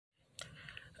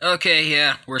Okay,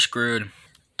 yeah, we're screwed.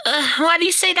 Why do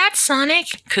you say that,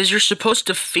 Sonic? Because you're supposed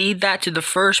to feed that to the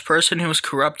first person who was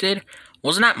corrupted.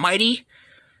 Wasn't that Mighty?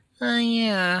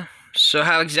 Yeah. So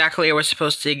how exactly are we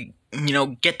supposed to,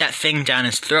 get that thing down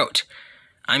his throat?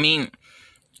 I mean,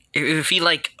 if he,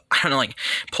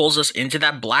 pulls us into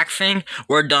that black thing,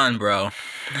 we're done, bro.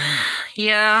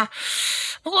 Yeah.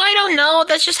 Well, I don't know.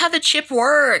 That's just how the chip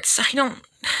works. I don't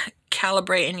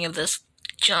calibrate any of this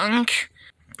junk.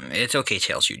 It's okay,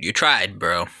 Tails. You tried,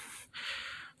 bro.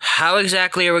 How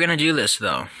exactly are we gonna do this,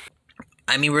 though?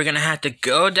 I mean, we're gonna have to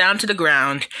go down to the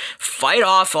ground, fight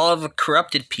off all of the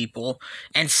corrupted people,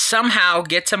 and somehow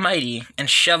get to Mighty and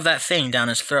shove that thing down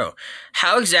his throat.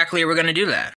 How exactly are we gonna do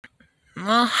that?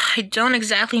 Well, I don't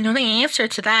exactly know the answer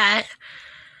to that.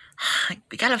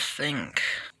 We gotta think.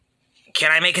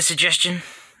 Can I make a suggestion?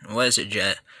 What is it,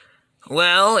 Jet?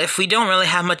 Well, if we don't really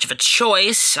have much of a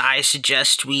choice, I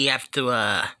suggest we have to,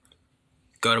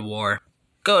 go to war.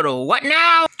 Go to what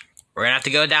now? We're gonna have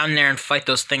to go down there and fight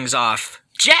those things off.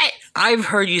 Jet! I've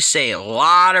heard you say a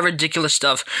lot of ridiculous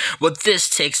stuff, but this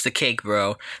takes the cake,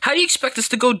 bro. How do you expect us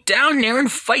to go down there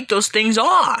and fight those things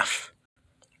off?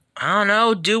 I don't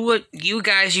know, do what you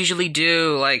guys usually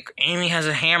do, like Amy has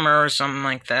a hammer or something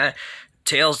like that.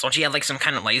 Tails, don't you have some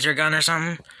kind of laser gun or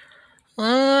something?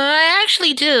 I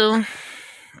actually do.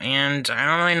 And I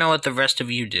don't really know what the rest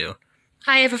of you do.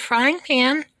 I have a frying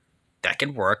pan. That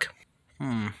could work.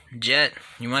 Jet,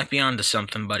 you might be onto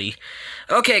something, buddy.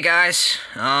 Okay, guys,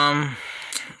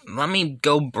 let me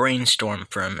go brainstorm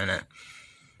for a minute.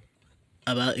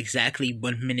 About exactly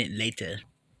 1 minute later.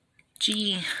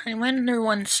 Gee, I wonder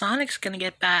when Sonic's gonna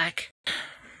get back.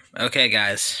 Okay,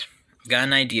 guys, got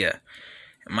an idea.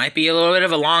 It might be a little bit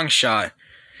of a long shot,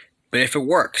 but if it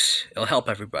works, it'll help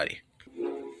everybody.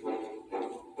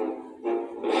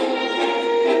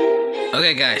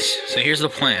 Okay, guys, so here's the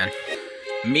plan.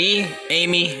 Me,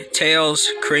 Amy, Tails,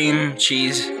 Cream,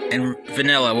 Cheese, and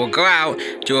Vanilla will go out,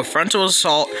 do a frontal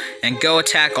assault, and go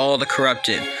attack all the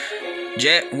corrupted.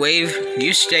 Jet, Wave,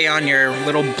 you stay on your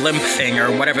little blimp thing,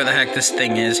 or whatever the heck this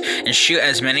thing is, and shoot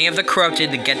as many of the corrupted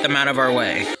to get them out of our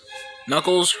way.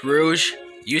 Knuckles, Rouge,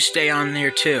 you stay on there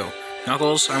too.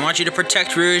 Knuckles, I want you to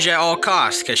protect Rouge at all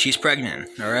costs, because she's pregnant,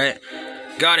 alright?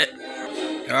 Got it.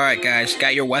 Alright, guys,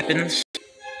 got your weapons?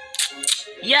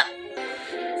 Yep.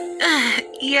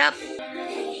 Yep.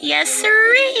 Yes,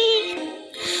 sirree.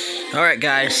 Alright,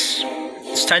 guys.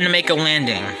 It's time to make a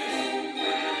landing.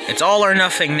 It's all or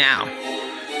nothing now.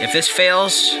 If this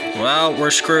fails, well, we're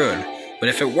screwed. But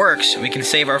if it works, we can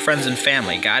save our friends and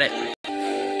family. Got it?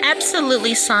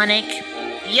 Absolutely, Sonic.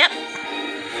 Yep.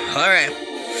 Alright.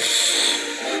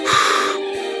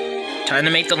 Time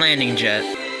to make the landing, Jet.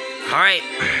 Alright.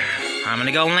 I'm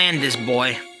gonna go land this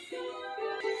boy.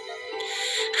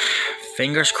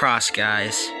 Fingers crossed,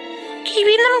 guys.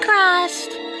 Keeping them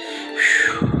crossed.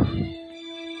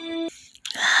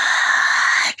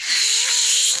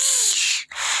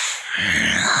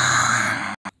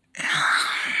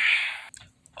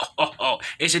 Oh,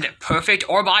 isn't it perfect,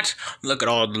 Orbot? Look at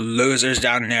all the losers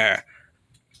down there.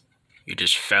 You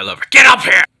just fell over. Get up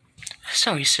here!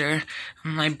 Sorry, sir.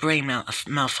 My brain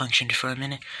malfunctioned for a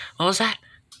minute. What was that?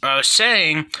 I was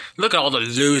saying, look at all the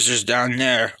losers down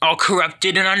there, all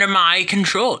corrupted and under my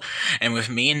control. And with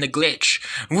me in the glitch,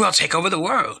 we'll take over the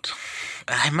world.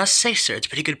 I must say, sir, it's a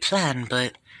pretty good plan,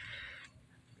 but...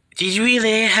 Did you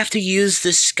really have to use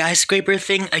this skyscraper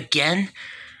thing again?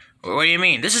 What do you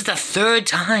mean? This is the third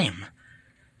time.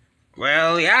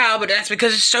 Well, yeah, but that's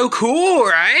because it's so cool,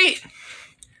 right?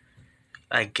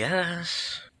 I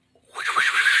guess.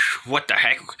 What the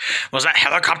heck? Was that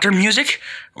helicopter music?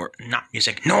 Or not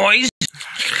music, noise?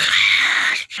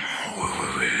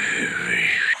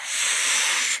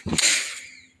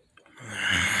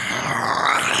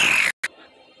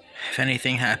 If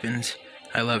anything happens,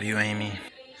 I love you, Amy.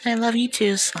 I love you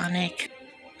too, Sonic.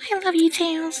 I love you,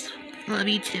 Tails. Love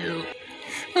you too.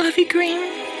 Love you, Green.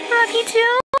 Love you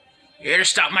too. You're here to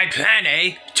stop my plan,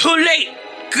 eh? Too late!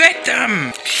 Get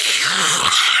them!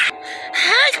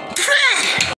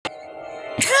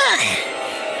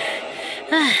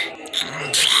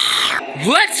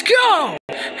 Let's go!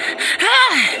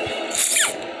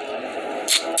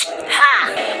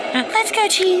 Let's go,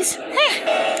 Cheese.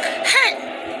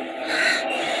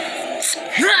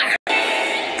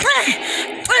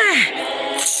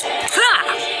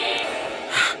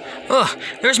 Oh,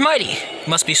 there's Mighty.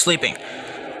 Must be sleeping.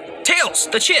 Tails,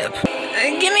 the chip.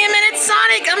 Give me a minute,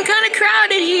 Sonic. I'm kind of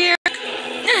crowded here.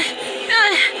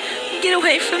 Get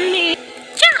away from me.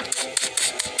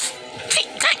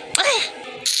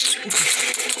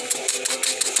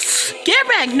 Get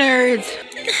back, nerds.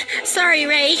 Sorry,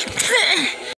 Ray.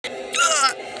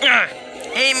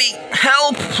 Amy,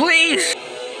 help, please!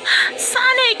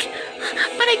 Sonic!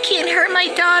 But I can't hurt my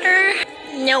daughter.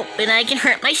 Nope, but I can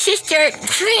hurt my sister.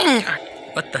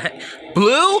 What the heck?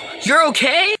 Blue? You're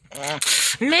okay?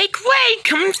 Make way,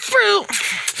 come through.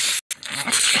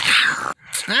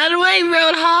 Out of the way,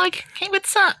 Roadhog. Hey,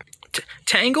 what's up?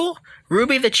 Tangle?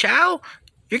 Ruby the Chow?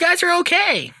 You guys are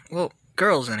okay. Well,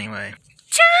 girls anyway.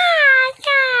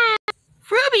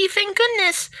 Ruby, thank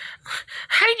goodness.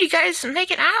 How did you guys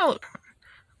make it out?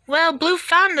 Well, Blue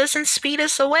found us and speed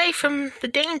us away from the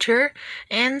danger,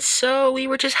 and so we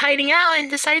were just hiding out and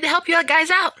decided to help you guys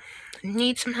out.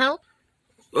 Need some help?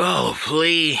 Oh,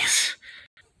 please.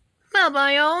 Well,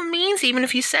 by all means, even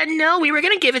if you said no, we were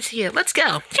gonna give it to you. Let's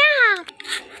go.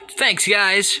 Thanks,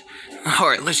 guys.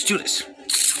 Alright, let's do this.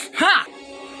 Ha!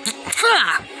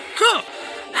 Ha! Ha!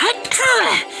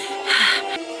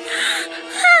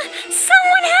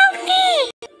 Someone help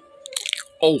me!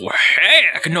 Oh,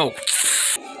 heck no.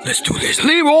 Let's do this,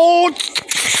 Leroy!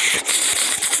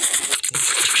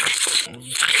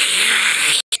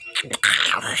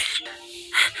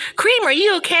 Cream, are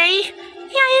you okay?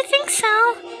 Yeah, I think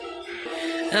so.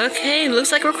 Okay,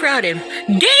 looks like we're crowded.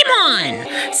 Game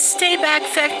on! Stay back,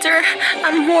 Vector.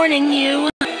 I'm warning you.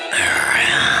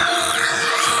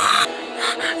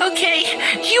 Okay,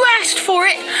 you asked for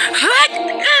it.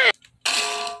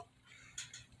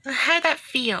 How'd that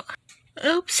feel?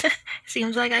 Oops,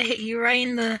 seems like I hit you right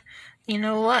in the... You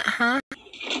know what, huh?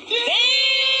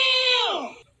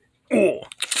 Oh.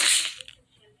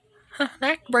 Huh,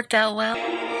 that worked out well.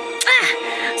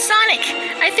 Sonic,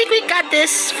 I think we got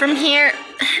this from here.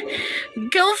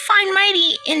 Go find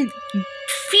Mighty and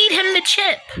feed him the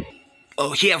chip.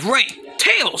 Oh, yeah, right.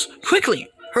 Tails, quickly.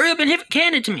 Hurry up and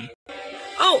hand it to me.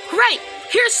 Oh, right.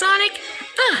 Here, Sonic.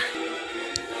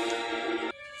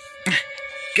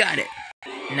 Got it.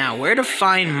 Now, where to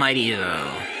find Mighty,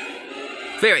 though?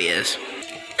 There he is.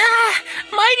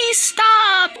 Mighty,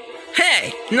 stop!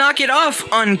 Hey, knock it off,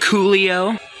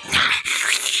 Uncoolio.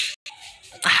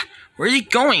 Where's he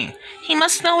going? He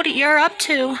must know what you're up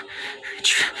to.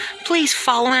 Please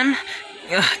follow him.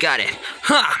 Got it.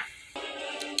 Ha!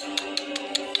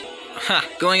 Huh,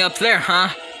 going up there, huh?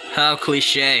 How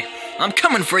cliche. I'm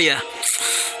coming for you.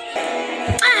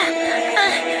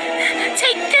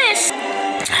 Take this.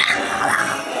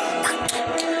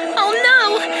 Oh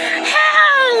no!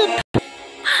 Help!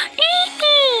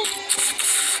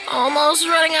 Almost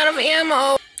running out of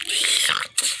ammo.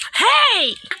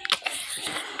 Hey!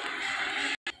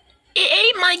 It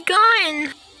ate my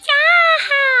gun.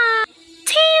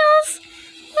 Tails,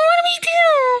 what do we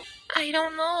do? I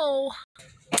don't know.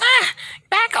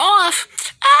 Back off.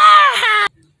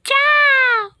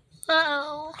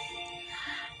 Uh-oh.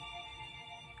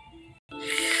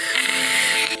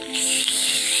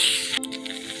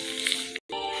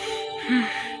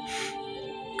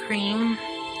 Cream?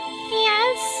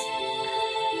 Yes?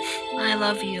 I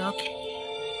love you, okay?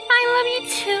 I love you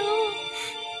too.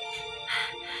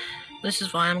 This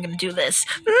is why I'm gonna do this.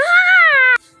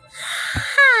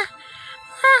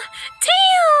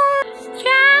 Tail!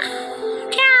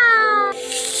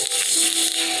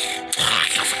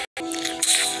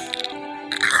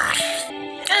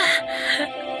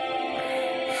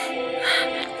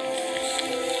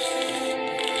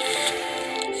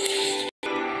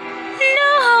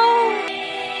 No!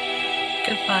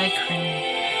 Goodbye, Cream.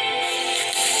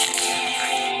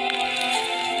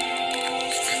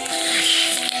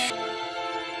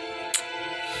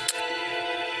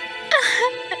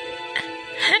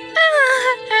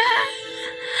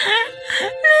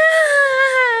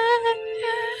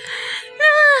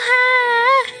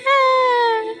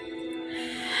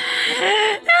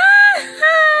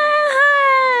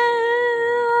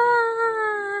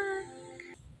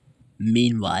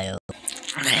 Meanwhile...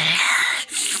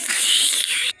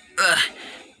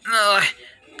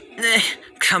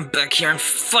 Come back here and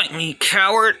fight me,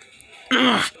 coward!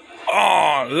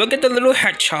 Oh, look at the little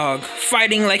hedgehog,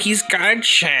 fighting like he's got a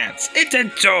chance. It's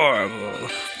adorable.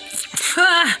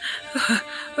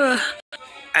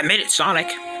 I made it,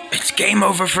 Sonic. It's game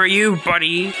over for you,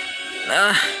 buddy.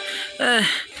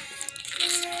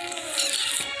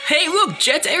 Hey, look,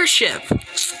 Jet's airship.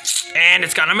 And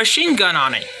it's got a machine gun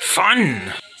on it.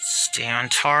 Fun. Stay on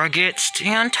target,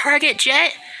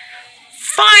 Jet.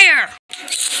 Fire!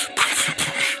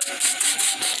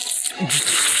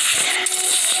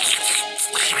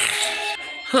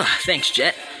 Thanks,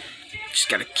 Jet. Just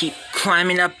gotta keep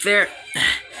climbing up there.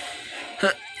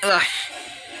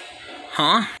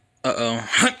 Huh? Uh-oh.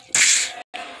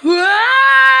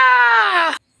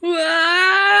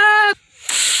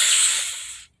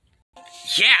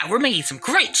 Yeah, Yeah, we're making some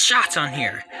great shots on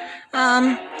here.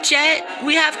 Jet,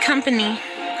 we have company.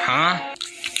 Huh?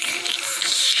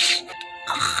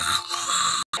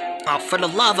 Oh, for the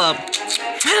love of...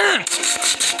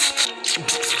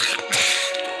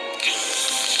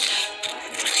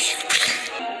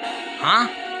 Huh?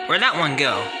 Where'd that one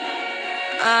go?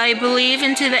 I believe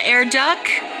into the air duct.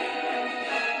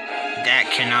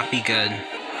 That cannot be good.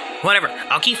 Whatever,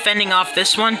 I'll keep fending off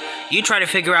this one. You try to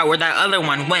figure out where that other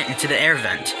one went into the air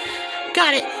vent.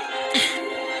 Got it.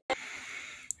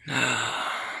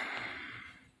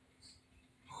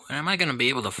 When am I gonna be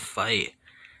able to fight?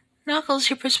 Knuckles,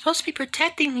 you're supposed to be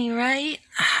protecting me, right?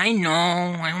 I know,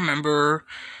 I remember.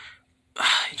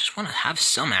 I just want to have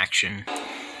some action.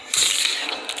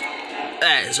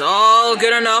 That is all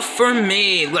good enough for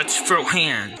me. Let's throw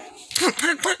hands.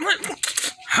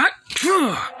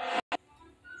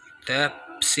 That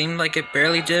seemed like it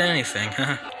barely did anything,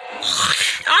 huh?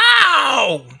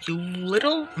 Ow! You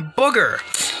little booger.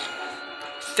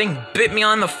 Thing bit me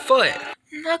on the foot.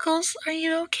 Knuckles, are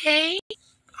you okay?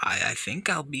 I think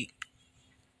I'll be...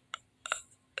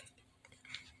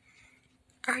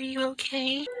 Are you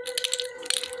okay?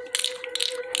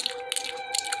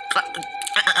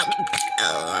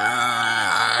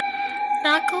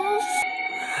 Knuckles?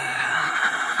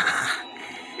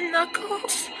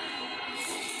 Knuckles?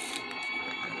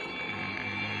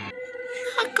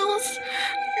 Knuckles?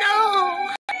 No!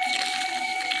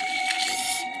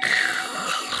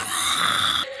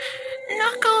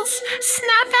 Knuckles,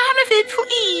 snap out of it,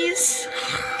 please!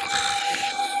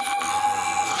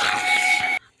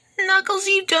 Knuckles,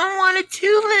 you don't want to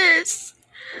do this.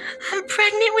 I'm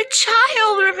pregnant with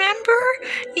child, remember?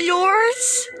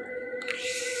 Yours?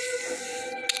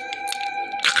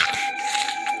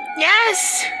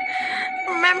 Yes!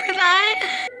 Remember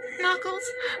that? Knuckles,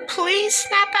 please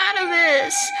snap out of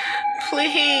this.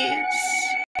 Please.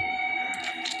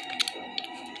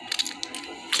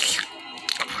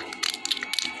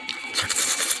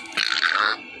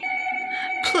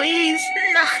 Please,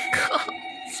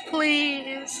 Knuckles,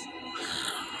 please.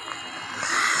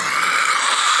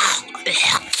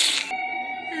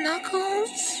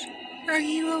 Knuckles, are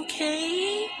you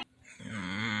okay?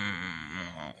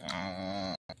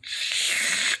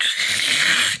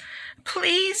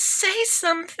 Please say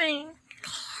something.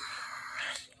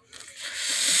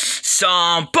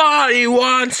 Somebody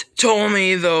once told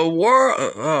me the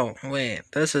world... Oh, wait.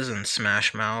 This isn't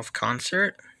Smash Mouth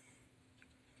concert.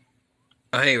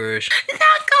 Oh, hey, Rouge.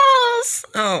 Knuckles!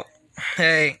 Oh,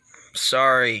 hey.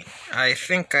 Sorry. I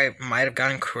think I might have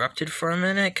gotten corrupted for a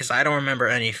minute, because I don't remember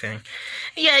anything.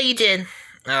 Yeah, you did.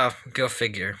 Oh, go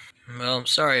figure. Well,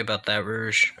 sorry about that,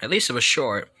 Rouge. At least it was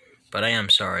short, but I am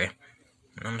sorry.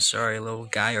 I'm sorry, little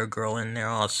guy or girl in there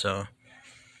also.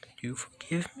 You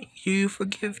forgive me? You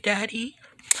forgive Daddy?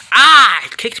 Ah!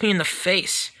 It kicked me in the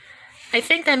face. I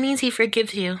think that means he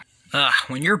forgives you.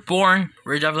 When you're born,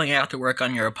 we're definitely gonna have to work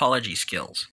on your apology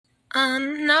skills.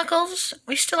 Knuckles,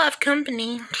 we still have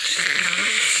company.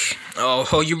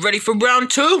 Oh, you ready for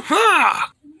round two?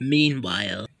 Ah!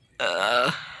 Meanwhile.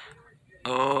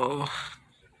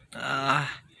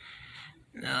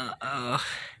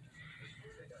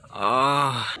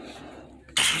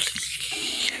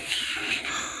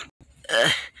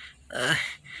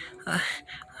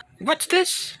 What's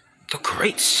this? The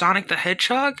Great Sonic the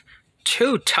Hedgehog?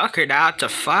 Too tuckered out to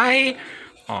fight?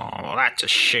 Oh, that's a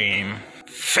shame.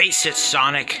 Face it,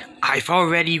 Sonic. I've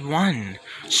already won.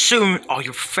 Soon, all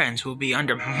your friends will be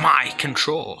under my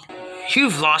control.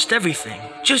 You've lost everything.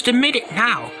 Just admit it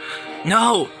now.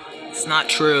 No, it's not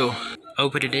true. Oh,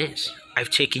 but it is. I've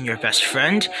taken your best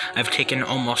friend. I've taken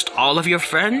almost all of your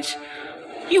friends.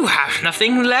 You have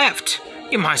nothing left.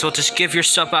 You might as well just give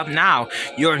yourself up now.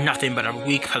 You're nothing but a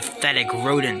weak, pathetic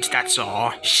rodent, that's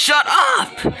all. Shut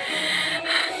up!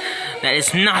 That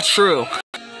is not true.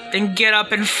 Then get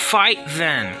up and fight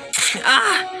then.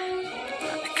 I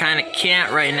kinda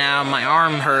can't right now. My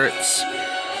arm hurts.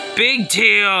 Big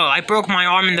deal. I broke my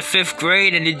arm in the 5th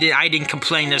grade and I didn't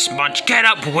complain this much. Get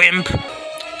up, wimp.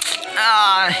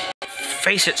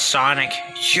 Face it, Sonic.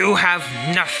 You have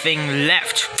nothing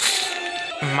left.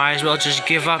 Might as well just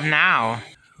give up now.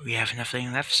 We have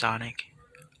nothing left, Sonic.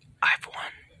 I've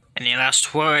won. Any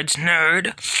last words,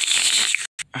 nerd?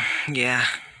 Yeah,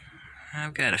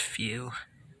 I've got a few.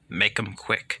 Make them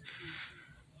quick.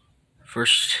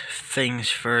 First things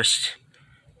first.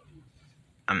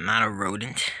 I'm not a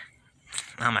rodent.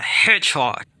 I'm a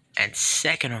hedgehog. And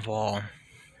second of all,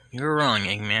 you're wrong,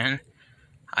 Eggman.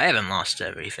 I haven't lost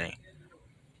everything.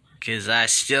 'Cause I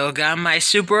still got my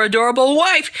super adorable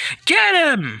wife. Get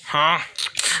him! Huh?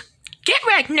 Get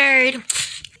wrecked, nerd.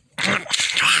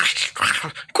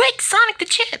 Quick, Sonic the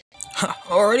chip!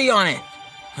 Already on it.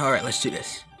 Alright, let's do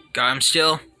this. Got him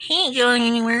still? He ain't going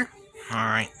anywhere.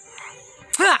 Alright.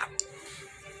 Ah!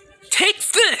 Take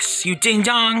this, you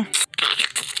ding-dong!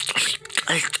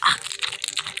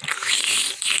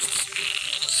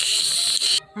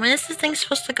 When is this thing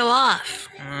supposed to go off?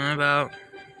 About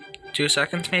 2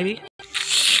 seconds, maybe?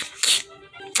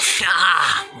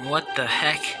 Ah! What the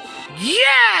heck?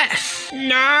 Yes!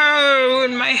 No,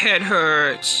 my head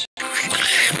hurts.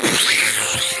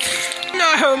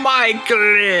 No, my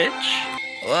glitch!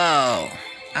 Whoa,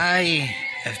 I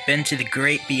have been to the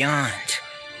great beyond.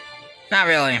 Not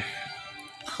really.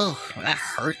 Oh, that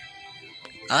hurt.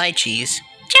 I like cheese.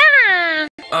 Yeah!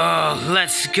 Oh,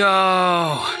 let's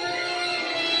go!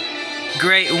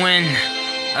 Great win.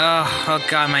 Oh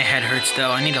god, my head hurts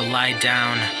though. I need to lie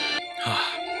down. Oh,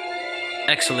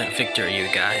 excellent victory, you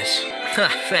guys.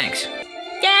 Thanks.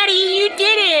 Daddy, you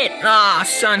did it! Ah,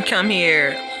 son, come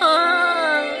here.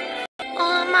 Oh,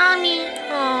 Mommy.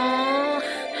 Oh,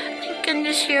 thank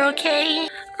goodness you're okay.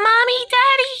 Mommy,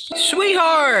 Daddy!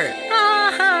 Sweetheart!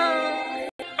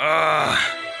 Oh.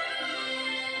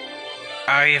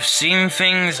 I have seen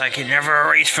things I could never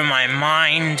erase from my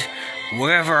mind.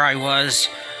 Wherever I was,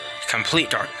 complete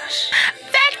darkness.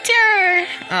 Vector!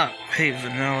 Oh, hey,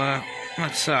 Vanilla.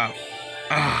 What's up?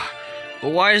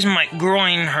 But why does my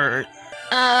groin hurt?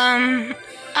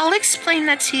 I'll explain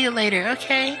that to you later,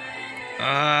 okay?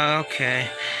 Okay.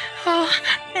 Oh.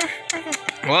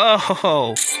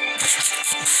 Whoa!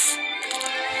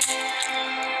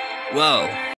 Whoa.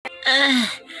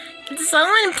 Can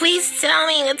someone please tell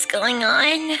me what's going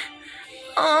on?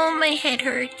 Oh, my head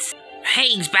hurts. Hey,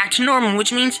 it's back to normal,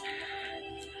 which means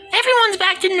Everyone's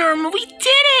back to normal. We did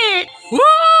it!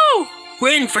 woo!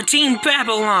 Win for Team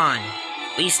Babylon.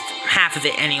 At least half of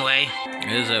it, anyway.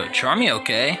 Is Charmy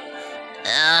okay?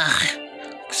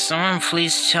 Someone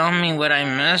please tell me what I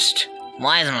missed.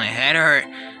 Why does my head hurt?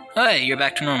 Hey, you're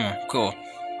back to normal. Cool.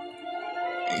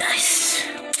 Nice.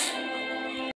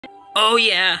 Oh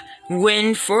yeah,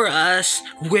 win for us.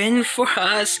 Win for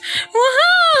us.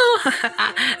 Woohoo!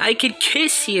 I could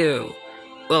kiss you.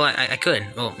 Well, I could.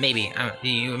 Well, maybe.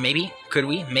 Maybe? Could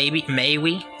we? Maybe? May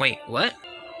we? Wait, what?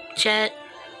 Jet,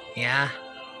 Yeah.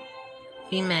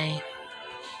 we may.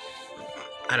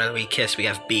 How do we kiss? We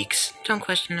have beaks. Don't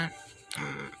question it.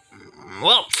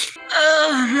 Whoa!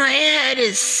 Oh, my head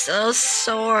is so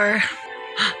sore.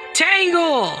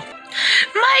 Tangle!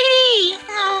 Mighty!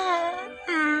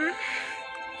 Oh.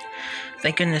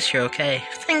 Thank goodness you're okay.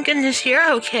 Thank goodness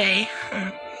you're okay.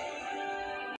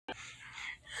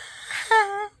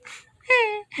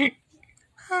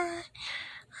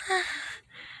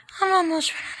 I'm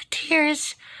almost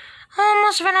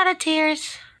run out of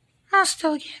tears. I'll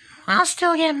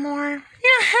still get more.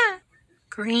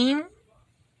 Green?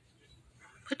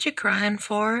 What you crying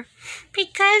for?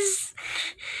 Because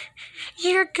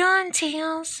you're gone,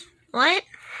 Tails. What?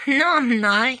 No, I'm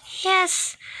not.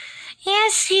 Yes,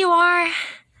 you are.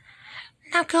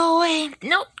 Now go away.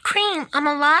 No, Cream, I'm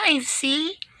alive,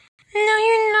 see? No,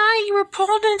 you're not. You were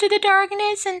pulled into the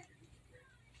darkness and...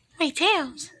 Wait,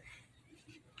 Tails?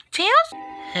 Tails?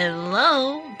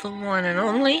 Hello, the one and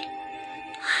only.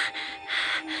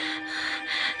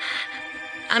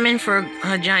 I'm in for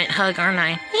a giant hug, aren't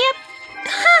I? Yep.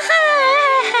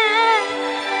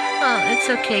 Oh, it's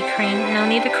okay, Cream. No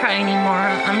need to cry anymore.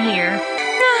 I'm here.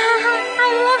 I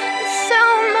love you so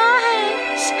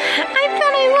much. I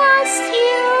thought I lost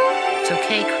you. It's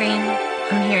okay, Cream.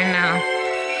 I'm here now.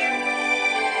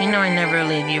 You know I never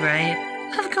leave you, right?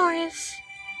 Of course.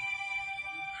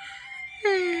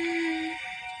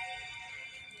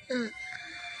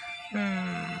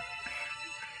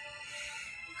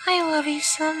 I love you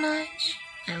so much.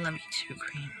 I love you too,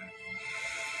 Cream.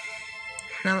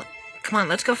 Now, come on,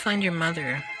 let's go find your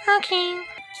mother. Okay.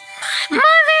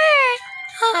 Mother!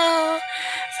 Oh,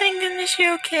 thank goodness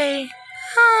you're okay.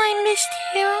 Oh, I missed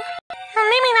you. Well,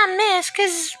 maybe not miss,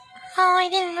 because, I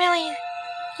didn't really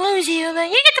lose you, but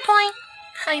you get the point.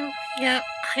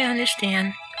 I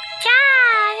understand.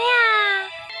 Yeah.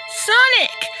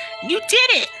 Sonic! You did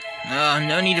it!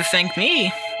 No need to thank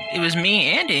me. It was me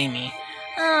and Amy.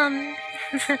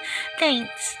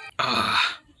 Thanks.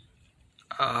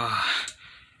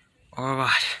 Or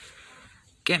what?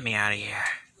 Get me out of here.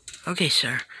 Okay,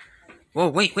 sir. Whoa,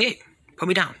 wait. Put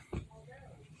me down.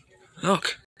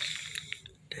 Look.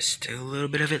 There's still a little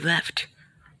bit of it left.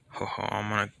 Oh, I'm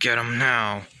gonna get him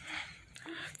now.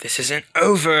 This isn't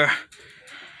over.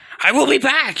 I will be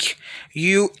back,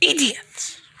 you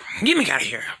idiots. Get me out of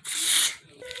here.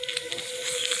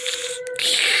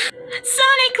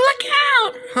 Sonic, look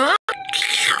out! Huh?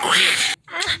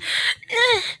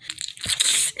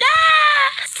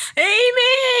 Ah!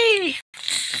 Amy!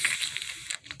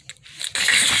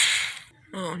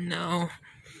 Oh no.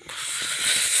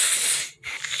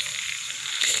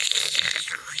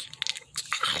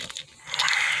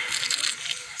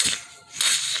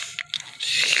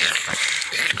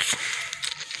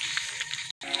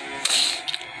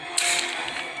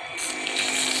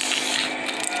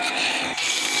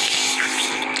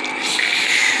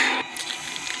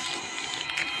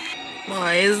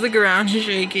 Why is the ground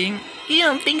shaking? You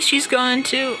don't think she's going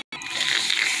to?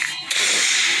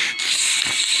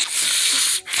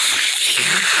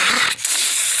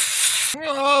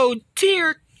 Oh,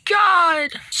 dear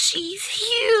God! She's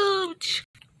huge.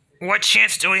 What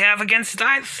chance do we have against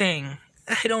that thing?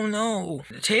 I don't know.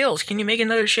 Tails, can you make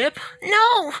another ship?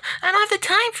 No, I don't have the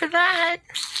time for that.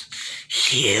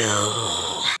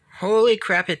 You. Holy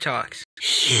crap, it talks.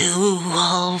 You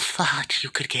all thought you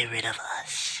could get rid of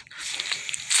us.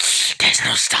 There's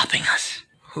no stopping us.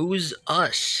 Who's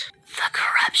us? The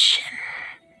corruption.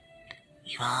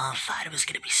 You all thought it was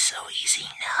gonna be so easy.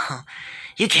 No,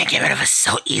 you can't get rid of us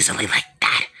so easily like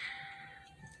that.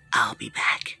 I'll be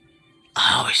back.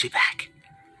 I'll always be back.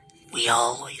 We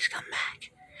always come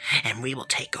back. And we will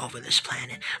take over this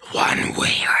planet one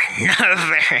way or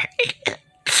another.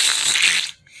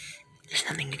 There's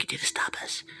nothing you can do to stop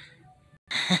us.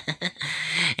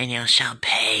 And you shall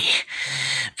pay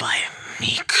by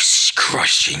me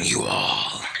crushing you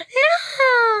all.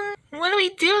 No! What do we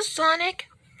do, Sonic?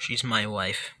 She's my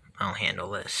wife. I'll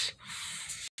handle this.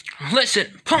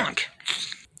 Listen, punk!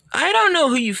 I don't know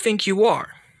who you think you are,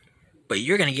 but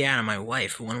you're gonna get out of my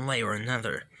wife one way or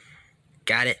another.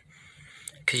 Got it?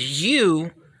 'Cause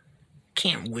you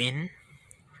can't win.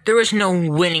 There is no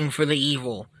winning for the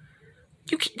evil.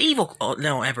 The evil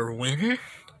don't ever win.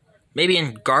 Maybe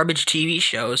in garbage TV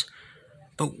shows,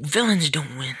 but villains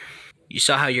don't win. You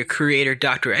saw how your creator,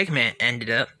 Dr. Eggman, ended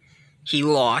up. He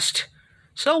lost.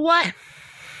 So what?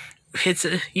 It's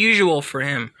usual for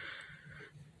him.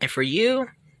 And for you,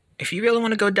 if you really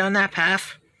want to go down that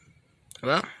path,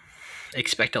 well,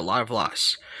 expect a lot of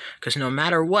loss. Because no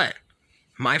matter what,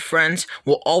 my friends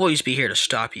will always be here to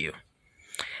stop you.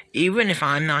 Even if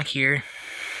I'm not here,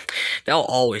 they'll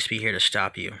always be here to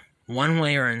stop you. One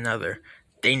way or another,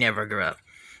 they never grow up.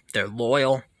 They're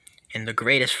loyal and the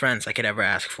greatest friends I could ever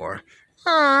ask for.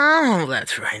 Oh,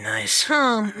 that's very nice.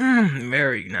 Oh,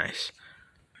 very nice.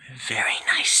 Very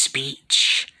nice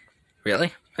speech.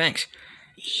 Really? Thanks.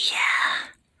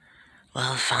 Yeah.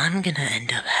 Well, if I'm gonna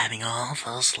end up having all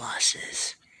those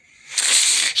losses,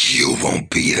 you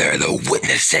won't be there to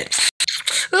witness it.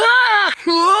 Ah!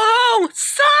 Whoa!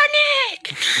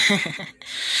 Sonic!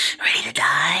 Ready to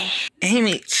die?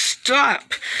 Amy,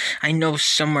 stop! I know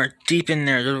somewhere deep in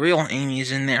there, the real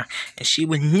Amy's in there, and she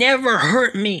would never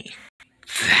hurt me.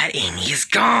 That Amy is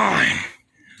gone!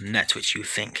 That's what you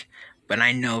think. But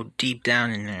I know deep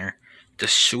down in there, the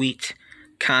sweet,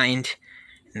 kind,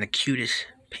 and the cutest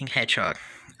pink hedgehog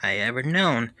I ever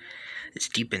known is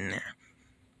deep in there.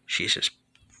 She's just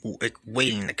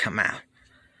waiting to come out.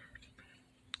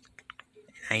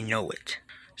 I know it.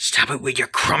 Stop it with your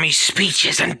crummy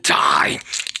speeches and die!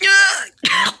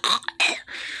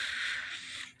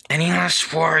 Any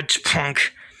last words,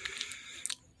 punk?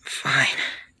 Fine.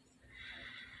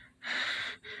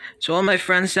 So all my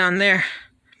friends down there,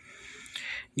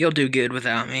 you'll do good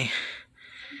without me.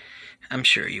 I'm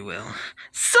sure you will.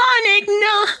 Sonic,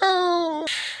 no!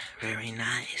 Very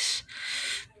nice.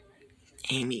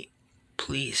 Amy,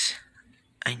 please.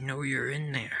 I know you're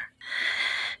in there.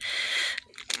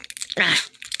 No.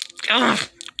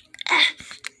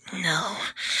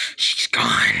 She's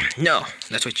gone. No,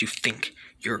 that's what you think.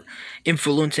 You're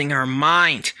influencing her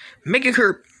mind, making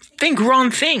her think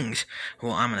wrong things.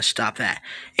 Well, I'm gonna stop that.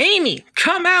 Amy,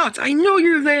 come out. I know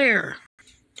you're there.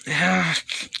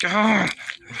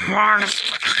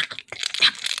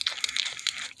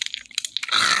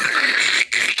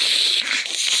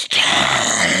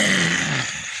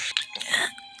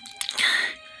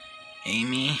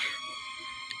 Amy,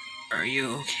 are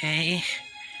you okay?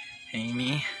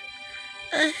 Amy?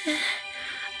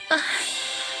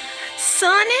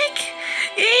 Sonic?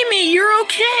 Amy, you're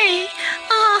okay.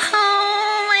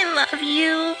 Oh, I love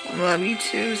you. Love you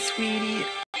too, sweetie.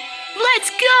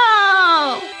 Let's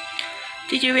go!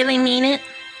 Did you really mean it?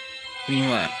 Mean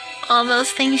what? All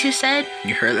those things you said?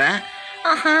 You heard that?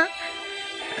 Uh-huh.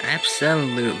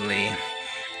 Absolutely.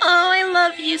 Oh, I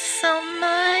love you so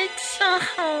much.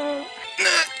 Oh.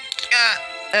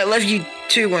 I love you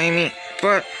too, Amy.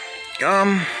 But,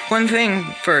 one thing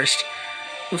first,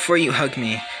 before you hug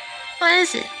me. What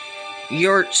is it?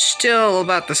 You're still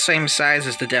about the same size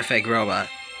as the Deaf Egg robot.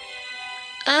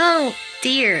 Oh,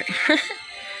 dear.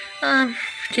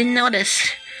 Didn't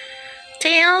notice.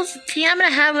 Tails, do you happen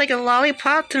to have like a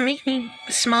lollipop to make me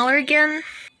smaller again?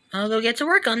 I'll go get to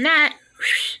work on that.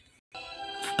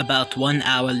 About 1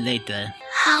 hour later.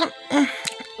 How?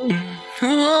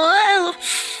 Whoa.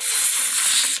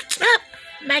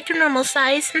 Back to normal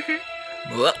size.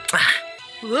 Whoa.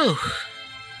 Whoa.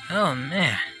 Oh,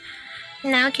 man.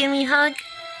 Now can we hug?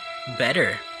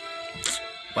 Better.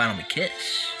 Why don't we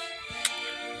kiss?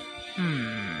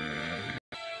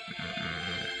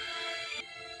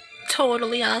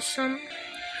 Totally awesome.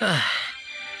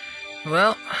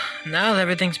 Well, now that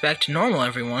everything's back to normal,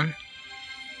 everyone,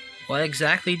 what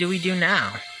exactly do we do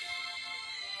now?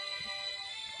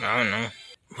 I don't know.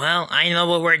 Well, I know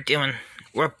what we're doing.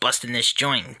 We're busting this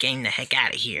joint and getting the heck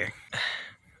out of here.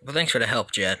 Well, thanks for the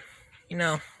help, Jet. You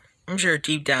know, I'm sure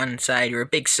deep down inside you're a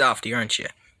big softy, aren't you?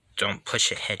 Don't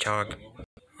push it, Hedgehog.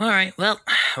 Alright, well,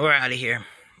 we're out of here.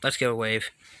 Let's get a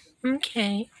wave.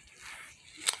 Okay.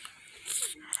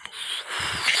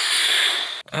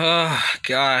 Oh,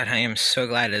 God, I am so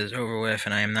glad it is over with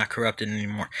and I am not corrupted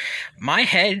anymore. My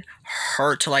head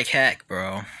hurt like heck,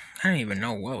 bro. I don't even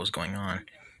know what was going on.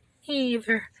 Me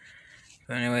either.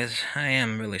 But anyways, I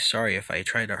am really sorry if I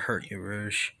tried to hurt you,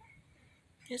 Rouge.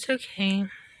 It's okay.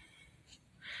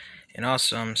 And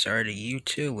also, I'm sorry to you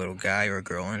too, little guy or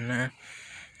girl in there.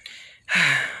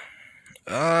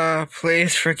 Oh,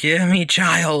 please forgive me,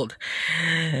 child.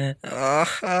 I'm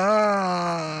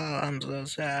so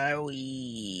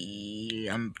sorry.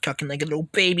 I'm talking like a little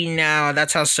baby now.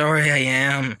 That's how sorry I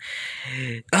am.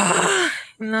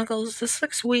 Knuckles, this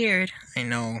looks weird. I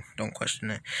know. Don't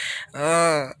question it.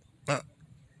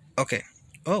 Okay.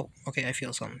 Oh, okay, I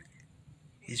feel something.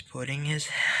 He's putting his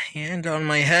hand on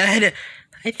my head.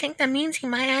 I think that means he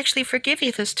might actually forgive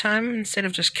you this time instead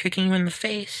of just kicking you in the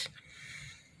face.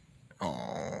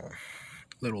 Oh,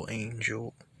 little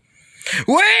angel.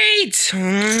 Wait!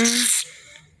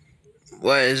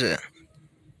 What is it?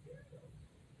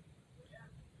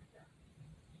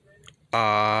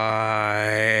 I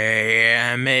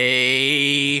am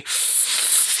a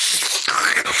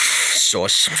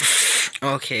sauce.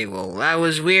 Okay, well, that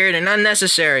was weird and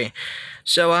unnecessary.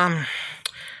 So, wanna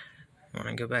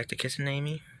go back to kissing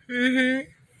Amy? Mm-hmm.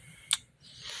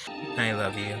 I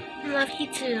love you. Love you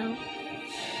too.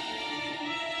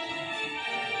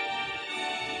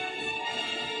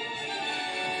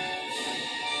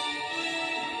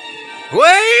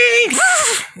 Wait!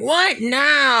 What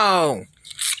now?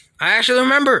 I actually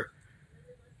remember.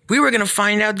 We were gonna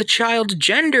find out the child's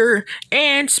gender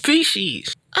and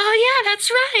species. Oh yeah, that's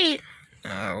right.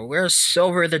 Where's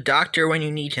Silver the doctor when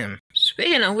you need him?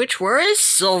 Speaking of which, where is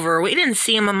Silver? We didn't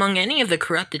see him among any of the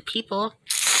corrupted people.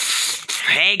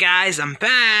 Hey guys, I'm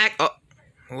back. Oh,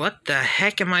 what the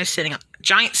heck am I sitting on?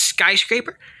 Giant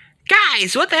skyscraper?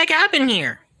 Guys, what the heck happened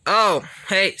here? Oh,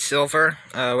 hey, Silver.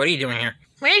 What are you doing here?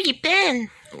 Where have you been?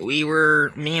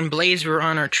 Me and Blaze were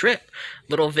on our trip.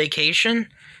 Little vacation.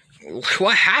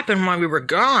 What happened while we were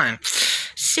gone?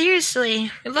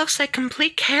 Seriously, it looks like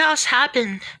complete chaos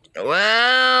happened.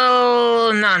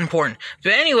 Well, not important.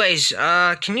 But anyways,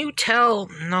 can you tell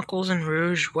Knuckles and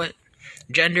Rouge what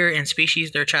gender and species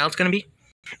their child's gonna be?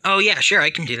 Oh yeah, sure, I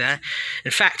can do that.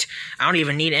 In fact, I don't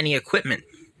even need any equipment.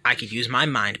 I could use my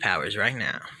mind powers right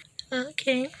now.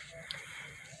 Okay.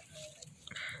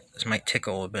 This might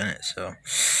tickle a bit, so...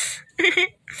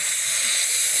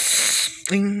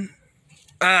 Ding.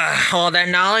 All that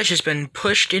knowledge has been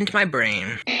pushed into my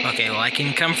brain. Okay, well, I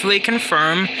can comfortably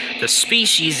confirm the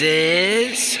species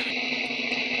is...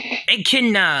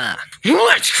 Echidna.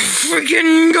 Let's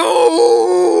freaking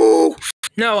go!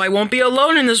 No, I won't be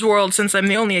alone in this world since I'm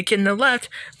the only echidna left.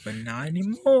 But not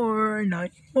anymore,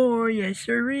 yes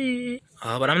sirree.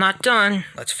 Oh, but I'm not done.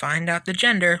 Let's find out the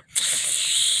gender.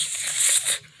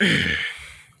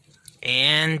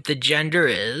 And the gender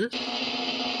is...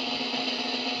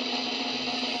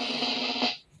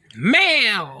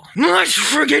 male! Let's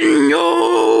friggin'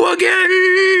 go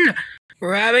again!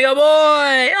 We're having a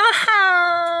boy!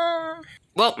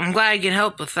 Well, I'm glad I can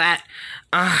help with that.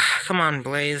 Come on,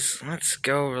 Blaze. Let's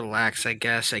go relax, I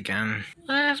guess, again.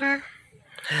 Whatever.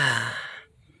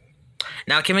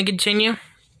 Now, can we continue?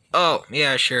 Oh,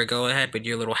 yeah, sure. Go ahead with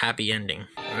your little happy ending.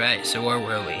 Right, so where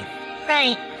were we?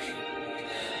 Right.